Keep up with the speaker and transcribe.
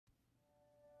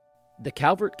The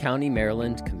Calvert County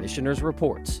Maryland Commissioners'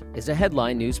 Reports is a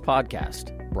headline news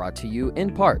podcast brought to you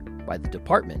in part by the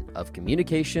Department of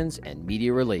Communications and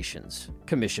Media Relations.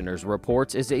 Commissioners'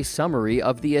 Reports is a summary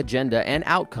of the agenda and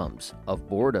outcomes of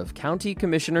Board of County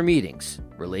Commissioner meetings,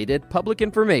 related public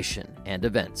information, and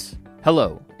events.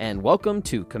 Hello, and welcome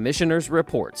to Commissioners'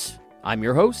 Reports. I'm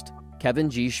your host,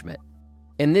 Kevin G. Schmidt.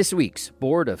 In this week's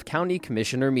Board of County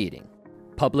Commissioner meeting,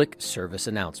 public service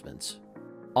announcements.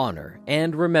 Honor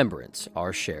and remembrance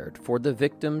are shared for the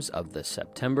victims of the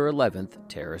September 11th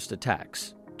terrorist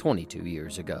attacks 22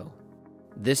 years ago.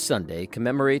 This Sunday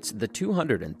commemorates the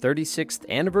 236th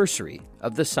anniversary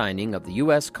of the signing of the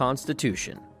U.S.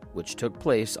 Constitution, which took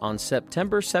place on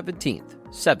September 17th,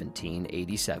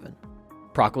 1787.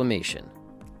 Proclamation.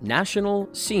 National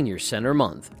Senior Center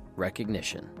Month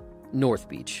recognition. North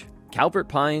Beach, Calvert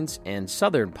Pines, and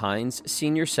Southern Pines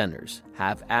Senior Centers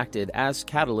have acted as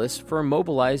catalysts for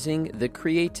mobilizing the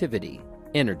creativity,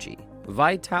 energy,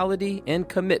 vitality, and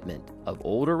commitment of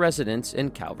older residents in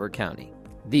Calvert County.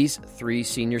 These three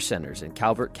senior centers in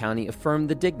Calvert County affirm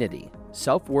the dignity,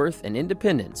 self-worth, and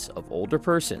independence of older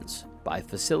persons by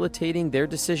facilitating their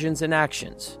decisions and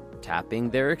actions, tapping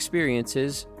their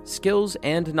experiences, skills,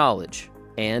 and knowledge,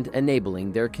 and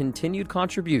enabling their continued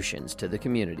contributions to the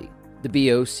community. The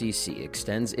BOCC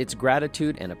extends its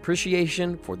gratitude and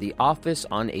appreciation for the Office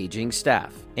on Aging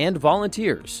staff and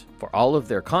volunteers for all of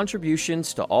their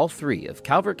contributions to all three of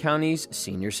Calvert County's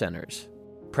senior centers.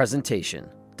 Presentation.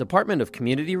 Department of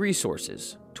Community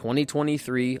Resources,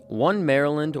 2023 One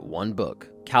Maryland, One Book.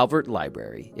 Calvert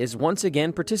Library is once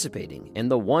again participating in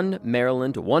the One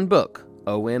Maryland, One Book,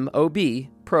 OMOB,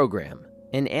 program,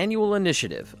 an annual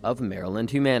initiative of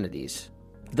Maryland Humanities.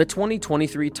 The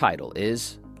 2023 title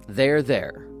is They're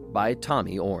There by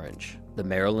Tommy Orange. The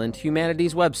Maryland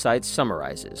Humanities website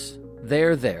summarizes,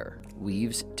 They're There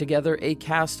weaves together a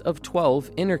cast of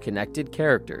 12 interconnected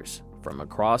characters from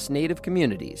across Native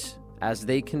communities as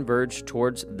they converge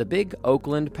towards the Big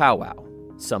Oakland Powwow.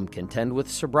 Some contend with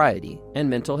sobriety and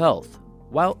mental health,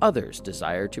 while others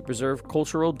desire to preserve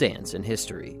cultural dance and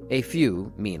history. A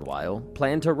few, meanwhile,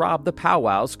 plan to rob the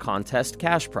powwow's contest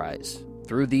cash prize.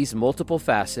 Through these multiple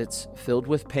facets, filled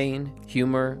with pain,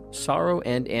 humor, sorrow,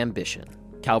 and ambition,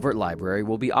 Calvert Library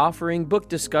will be offering book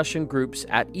discussion groups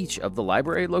at each of the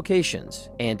library locations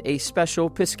and a special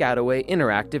Piscataway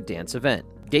interactive dance event.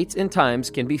 Dates and times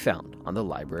can be found on the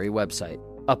library website.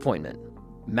 Appointment.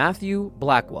 Matthew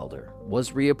Blackwelder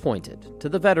was reappointed to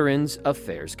the Veterans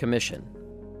Affairs Commission.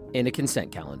 In a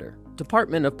consent calendar,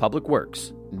 Department of Public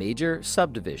Works, Major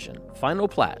Subdivision, Final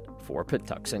Plat for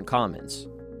Patuxent Commons.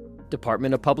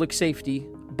 Department of Public Safety,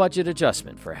 budget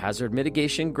adjustment for hazard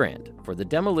mitigation grant for the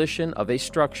demolition of a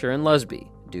structure in Lusby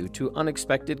due to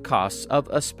unexpected costs of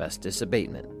asbestos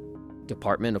abatement.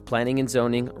 Department of Planning and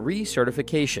Zoning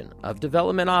recertification of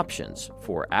development options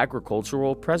for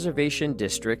Agricultural Preservation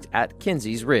District at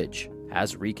Kinsey's Ridge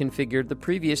has reconfigured the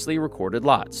previously recorded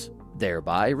lots,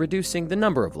 thereby reducing the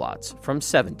number of lots from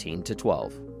 17 to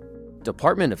 12.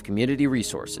 Department of Community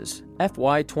Resources,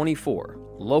 FY24,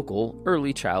 Local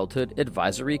Early Childhood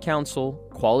Advisory Council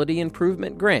Quality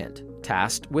Improvement Grant,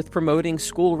 tasked with promoting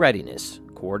school readiness,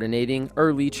 coordinating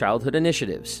early childhood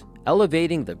initiatives,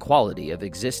 elevating the quality of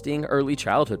existing early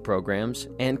childhood programs,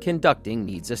 and conducting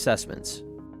needs assessments.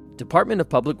 Department of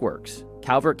Public Works,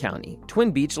 Calvert County,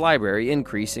 Twin Beach Library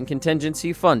increase in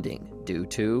contingency funding due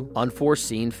to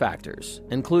unforeseen factors,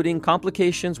 including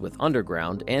complications with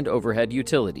underground and overhead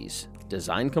utilities,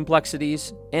 design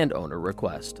complexities, and owner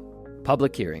request.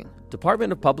 Public hearing.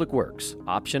 Department of Public Works,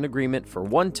 option agreement for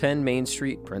 110 Main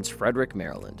Street, Prince Frederick,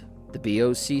 Maryland. The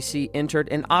BOCC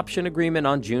entered an option agreement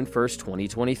on June 1,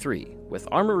 2023, with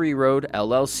Armory Road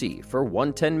LLC for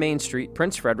 110 Main Street,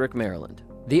 Prince Frederick, Maryland.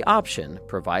 The option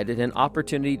provided an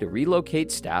opportunity to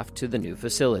relocate staff to the new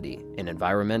facility. An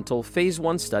environmental Phase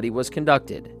 1 study was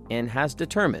conducted and has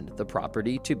determined the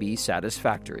property to be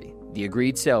satisfactory. The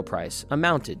agreed sale price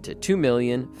amounted to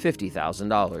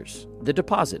 $2,050,000. The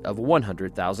deposit of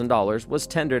 $100,000 was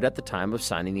tendered at the time of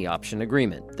signing the option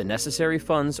agreement. The necessary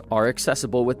funds are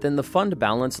accessible within the fund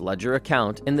balance ledger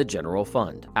account in the general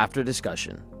fund. After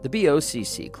discussion, the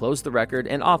BOCC closed the record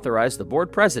and authorized the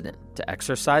board president to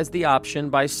exercise the option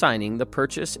by signing the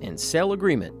purchase and sale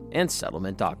agreement and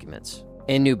settlement documents.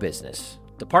 In new business,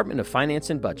 Department of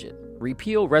Finance and Budget,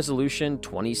 repeal Resolution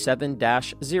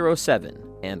 27-07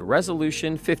 and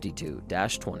Resolution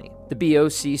 52-20. The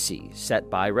BOCC set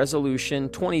by Resolution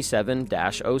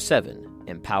 27-07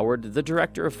 empowered the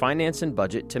Director of Finance and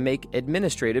Budget to make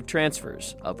administrative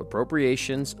transfers of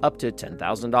appropriations up to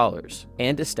 $10,000,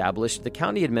 and established the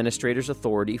County Administrator's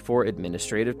authority for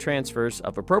administrative transfers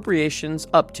of appropriations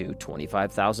up to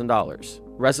 $25,000.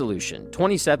 Resolution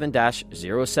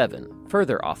 27-07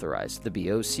 further authorized the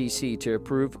BOCC to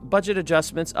approve budget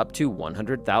adjustments up to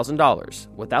 $100,000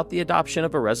 without the adoption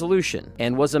of a resolution,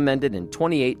 and was amended in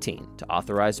 2018 to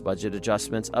authorize budget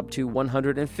adjustments up to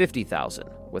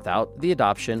 $150,000 without the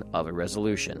adoption of a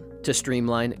resolution. To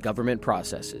streamline government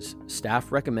processes,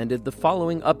 staff recommended the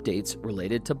following updates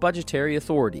related to budgetary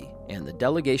authority and the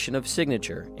delegation of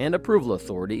signature and approval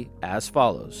authority as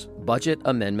follows. Budget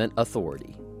Amendment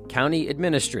Authority. County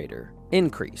Administrator,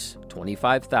 increase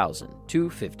 $25,000 to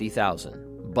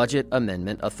 $50,000. Budget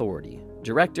Amendment Authority.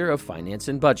 Director of Finance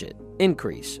and Budget,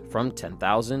 increase from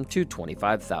 $10,000 to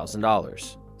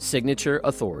 $25,000. Signature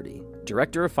Authority.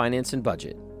 Director of Finance and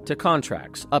Budget, to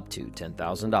contracts up to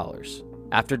 $10,000.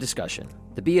 After discussion,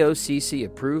 the BOCC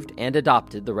approved and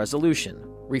adopted the resolution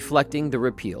reflecting the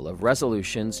repeal of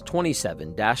Resolutions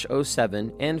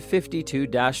 27-07 and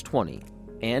 52-20,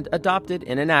 and adopted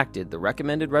and enacted the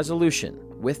recommended resolution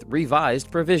with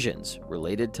revised provisions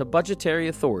related to budgetary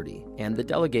authority and the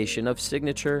delegation of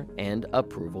signature and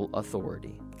approval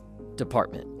authority.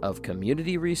 Department of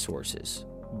Community Resources.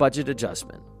 Budget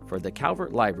adjustment for the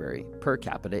Calvert Library per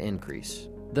capita increase.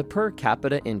 The per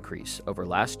capita increase over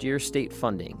last year's state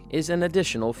funding is an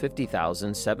additional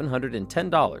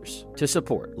 $50,710 to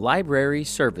support library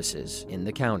services in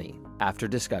the county. After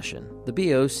discussion, the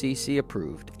BOCC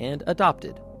approved and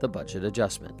adopted the budget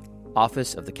adjustment.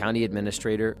 Office of the County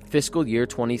Administrator, Fiscal Year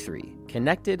 23,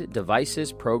 Connected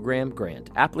Devices Program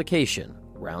Grant Application,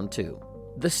 Round 2.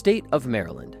 The state of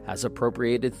Maryland has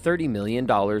appropriated $30 million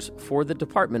for the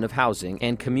Department of Housing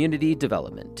and Community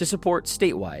Development to support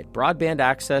statewide broadband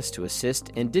access to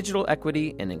assist in digital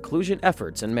equity and inclusion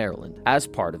efforts in Maryland. As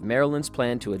part of Maryland's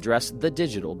plan to address the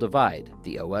digital divide,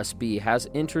 the OSB has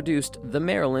introduced the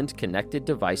Maryland Connected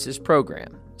Devices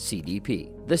Program,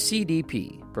 CDP. The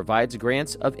CDP provides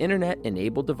grants of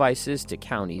internet-enabled devices to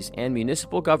counties and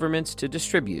municipal governments to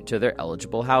distribute to their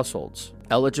eligible households.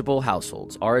 Eligible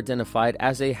households are identified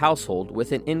as a household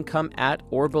with an income at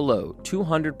or below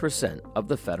 200% of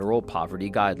the federal poverty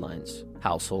guidelines.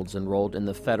 Households enrolled in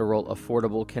the Federal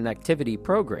Affordable Connectivity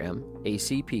Program,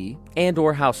 ACP,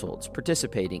 and/or households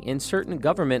participating in certain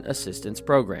government assistance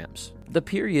programs. The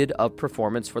period of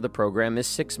performance for the program is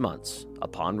 6 months.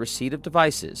 Upon receipt of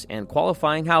devices, and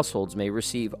qualifying households may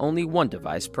receive only one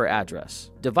device per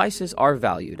address. Devices are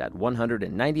valued at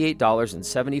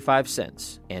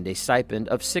 $198.75, and a stipend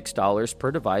of $6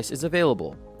 per device is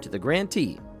available to the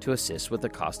grantee to assist with the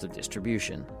cost of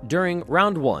distribution. During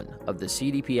Round 1 of the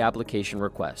CDP application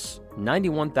requests,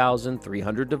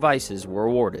 91,300 devices were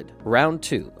awarded. Round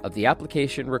 2 of the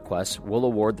application requests will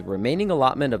award the remaining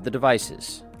allotment of the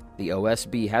devices. The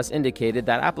OSB has indicated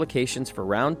that applications for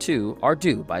Round 2 are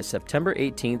due by September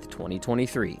 18,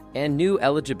 2023, and new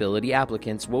eligibility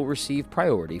applicants will receive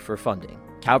priority for funding.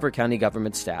 Calvert County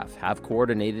government staff have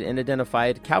coordinated and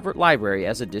identified Calvert Library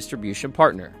as a distribution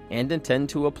partner and intend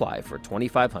to apply for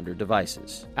 2,500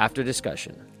 devices. After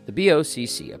discussion, the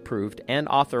BOCC approved and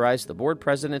authorized the board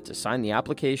president to sign the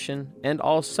application and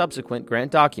all subsequent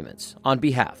grant documents on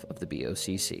behalf of the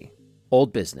BOCC.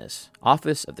 Old Business,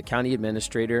 Office of the County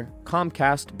Administrator,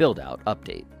 Comcast Build-Out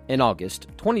Update. In August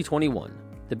 2021,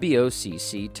 the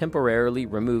BOCC temporarily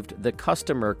removed the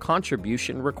customer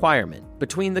contribution requirement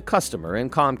between the customer and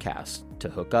Comcast to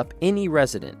hook up any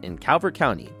resident in Calvert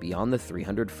County beyond the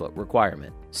 300-foot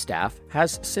requirement. Staff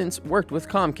has since worked with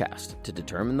Comcast to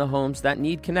determine the homes that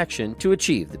need connection to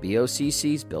achieve the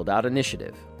BOCC's Build-Out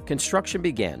Initiative. Construction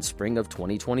began spring of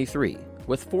 2023,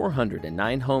 with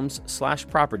 409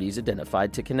 homes/properties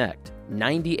identified to connect.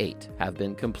 98 have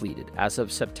been completed as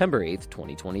of September 8,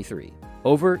 2023.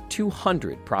 Over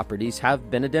 200 properties have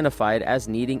been identified as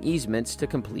needing easements to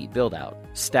complete build-out.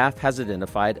 Staff has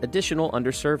identified additional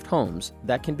underserved homes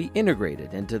that can be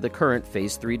integrated into the current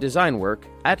Phase 3 design work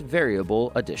at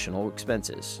variable additional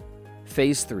expenses.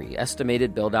 Phase 3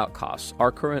 estimated build-out costs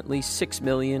are currently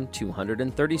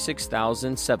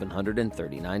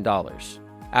 $6,236,739.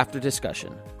 After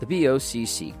discussion, the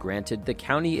BOCC granted the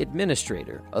county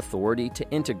administrator authority to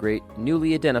integrate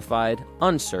newly identified,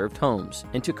 unserved homes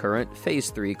into current Phase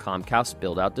 3 Comcast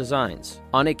build-out designs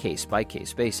on a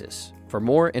case-by-case basis. For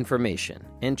more information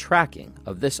and tracking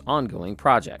of this ongoing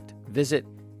project, visit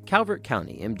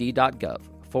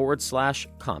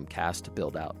calvertcountymd.gov/Comcast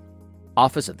build-out.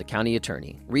 Office of the County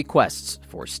Attorney, requests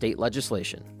for state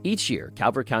legislation. Each year,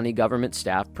 Calvert County government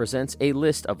staff presents a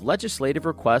list of legislative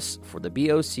requests for the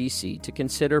BOCC to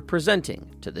consider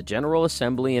presenting to the General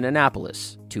Assembly in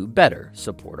Annapolis to better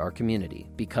support our community.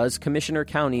 Because commissioner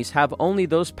counties have only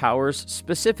those powers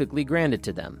specifically granted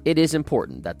to them, it is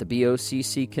important that the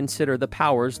BOCC consider the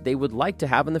powers they would like to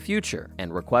have in the future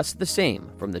and request the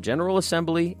same from the General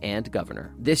Assembly and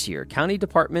Governor. This year, county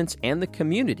departments and the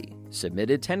community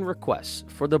submitted 10 requests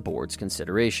for the board's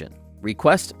consideration.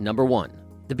 Request number 1.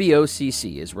 The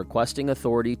BOCC is requesting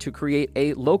authority to create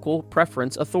a local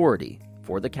preference authority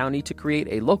for the county to create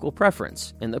a local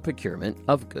preference in the procurement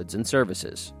of goods and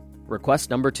services. Request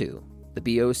number 2. The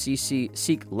BOCC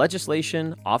seek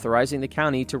legislation authorizing the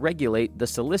county to regulate the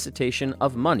solicitation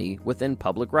of money within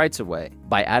public rights-of-way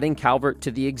by adding Calvert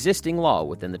to the existing law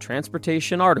within the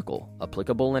transportation article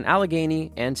applicable in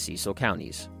Allegheny and Cecil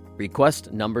counties.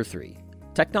 Request number 3.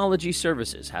 Technology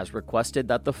Services has requested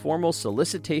that the formal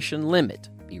solicitation limit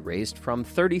be raised from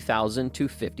 $30,000 to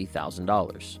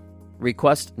 $50,000.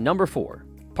 Request number 4.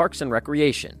 Parks and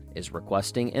Recreation is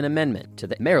requesting an amendment to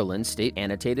the Maryland State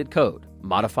Annotated Code,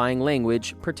 modifying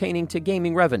language pertaining to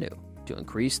gaming revenue to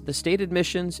increase the state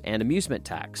admissions and amusement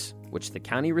tax, which the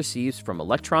county receives from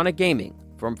electronic gaming,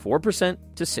 from 4%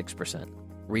 to 6%.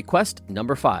 Request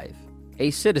number 5.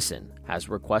 A citizen has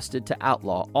requested to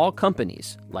outlaw all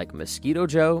companies like Mosquito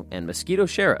Joe and Mosquito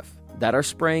Sheriff that are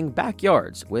spraying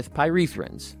backyards with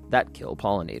pyrethrins that kill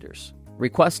pollinators.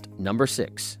 Request number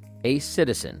 6. A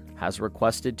citizen has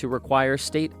requested to require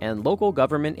state and local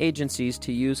government agencies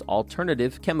to use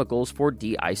alternative chemicals for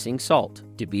de-icing salt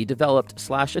to be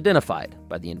developed/identified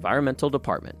by the Environmental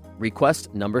Department.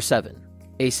 Request number 7.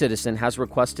 A citizen has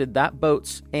requested that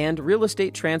boats and real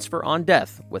estate transfer on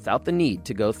death without the need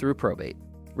to go through probate.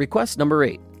 Request number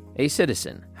 8. A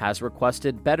citizen has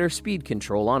requested better speed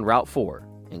control on Route 4,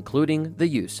 including the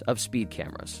use of speed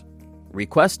cameras.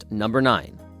 Request number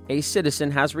 9. A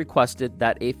citizen has requested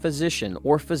that a physician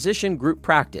or physician group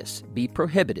practice be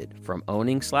prohibited from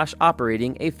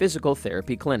owning/operating a physical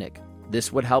therapy clinic.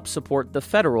 This would help support the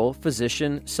federal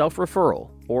physician self-referral,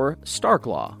 or Stark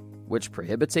Law, which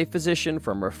prohibits a physician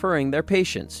from referring their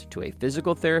patients to a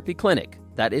physical therapy clinic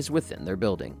that is within their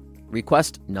building.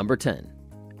 Request number 10.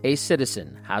 A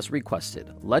citizen has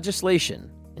requested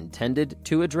legislation intended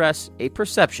to address a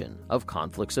perception of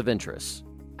conflicts of interest.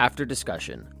 After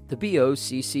discussion, the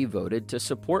BOCC voted to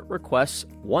support requests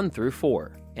 1 through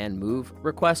 4 and move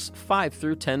requests 5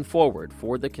 through 10 forward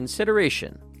for the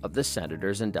consideration of the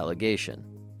senators and delegation.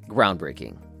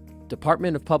 Groundbreaking.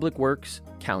 Department of Public Works,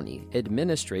 County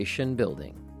Administration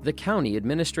Building. The County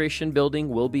Administration Building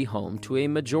will be home to a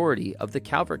majority of the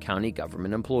Calvert County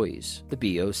government employees. The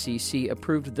BOCC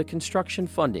approved the construction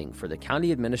funding for the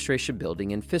County Administration Building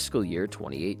in fiscal year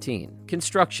 2018.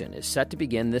 Construction is set to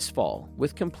begin this fall,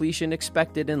 with completion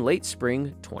expected in late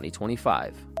spring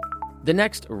 2025. The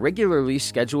next regularly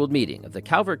scheduled meeting of the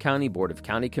Calvert County Board of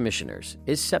County Commissioners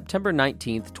is September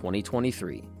 19,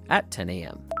 2023, at 10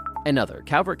 a.m. And other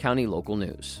Calvert County local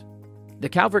news. The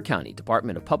Calvert County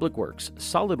Department of Public Works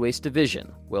Solid Waste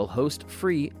Division will host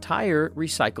free tire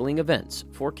recycling events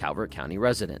for Calvert County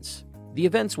residents. The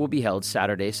events will be held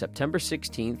Saturday, September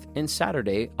 16th and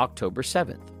Saturday, October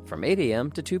 7th from 8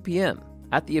 a.m. to 2 p.m.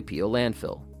 at the Appeal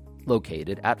Landfill,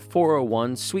 located at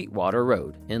 401 Sweetwater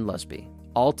Road in Lusby.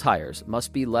 All tires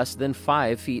must be less than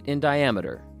 5 feet in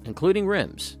diameter, including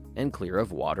rims, and clear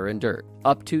of water and dirt.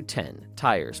 Up to 10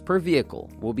 tires per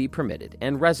vehicle will be permitted,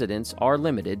 and residents are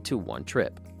limited to 1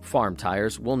 trip. Farm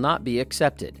tires will not be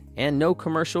accepted, and no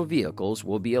commercial vehicles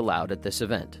will be allowed at this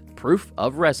event. Proof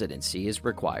of residency is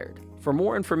required. For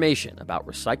more information about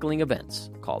recycling events,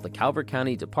 call the Calvert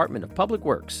County Department of Public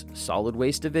Works Solid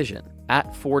Waste Division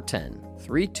at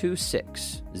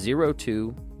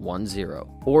 410-326-0210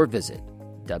 or visit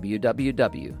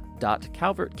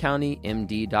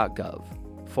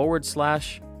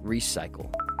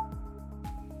www.calvertcountymd.gov/recycle.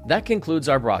 That concludes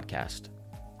our broadcast.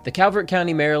 The Calvert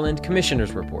County, Maryland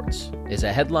Commissioners Reports is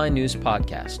a headline news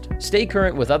podcast. Stay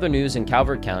current with other news in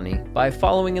Calvert County by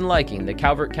following and liking the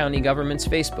Calvert County government's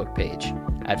Facebook page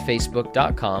at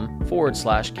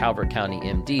facebook.com/Calvert County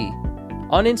MD,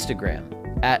 on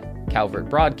Instagram at Calvert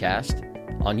Broadcast,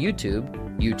 on YouTube,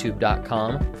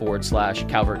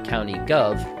 youtube.com/Calvert County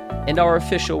Gov, and our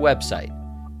official website,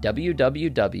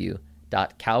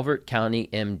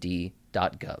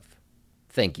 www.calvertcountymd.gov.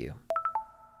 Thank you.